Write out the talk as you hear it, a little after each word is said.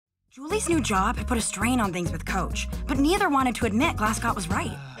Julie's new job had put a strain on things with Coach, but neither wanted to admit Glascott was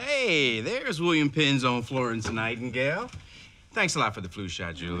right. Hey, there's William Penn's own Florence Nightingale. Thanks a lot for the flu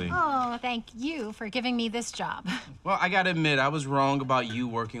shot, Julie. Oh, thank you for giving me this job. Well, I gotta admit, I was wrong about you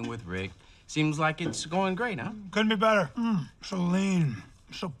working with Rick. Seems like it's going great, huh? Couldn't be better. So lean,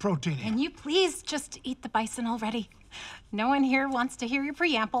 so proteiny. Can you please just eat the bison already? No one here wants to hear your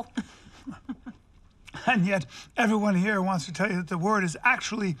preamble. And yet, everyone here wants to tell you that the word is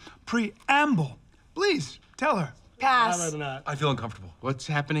actually preamble. Please, tell her. Pass. I feel uncomfortable. What's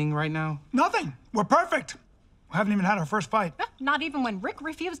happening right now? Nothing. We're perfect. We haven't even had our first fight. Not even when Rick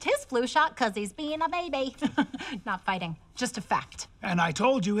refused his flu shot because he's being a baby. Not fighting, just a fact. And I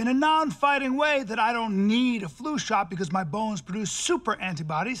told you in a non-fighting way that I don't need a flu shot because my bones produce super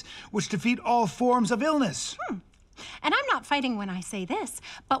antibodies, which defeat all forms of illness. And I'm not fighting when I say this,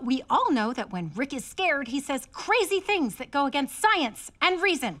 but we all know that when Rick is scared, he says crazy things that go against science and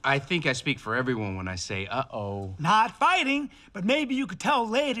reason. I think I speak for everyone when I say, uh-oh. Not fighting, but maybe you could tell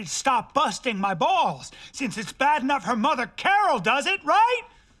Lady to stop busting my balls, since it's bad enough her mother Carol does it, right?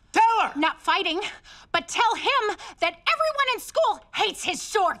 Tell her! Not fighting, but tell him that everyone in school hates his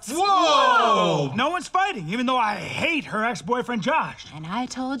shorts. Whoa! No one's fighting, even though I hate her ex-boyfriend Josh. And I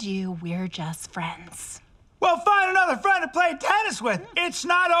told you we're just friends. Well, find another friend to play tennis with. It's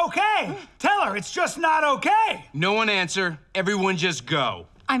not okay. Tell her it's just not okay. No one answer. Everyone just go.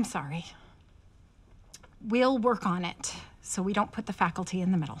 I'm sorry. We'll work on it so we don't put the faculty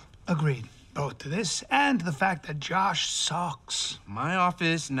in the middle. Agreed. Both to this and the fact that Josh sucks. My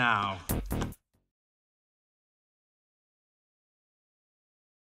office now.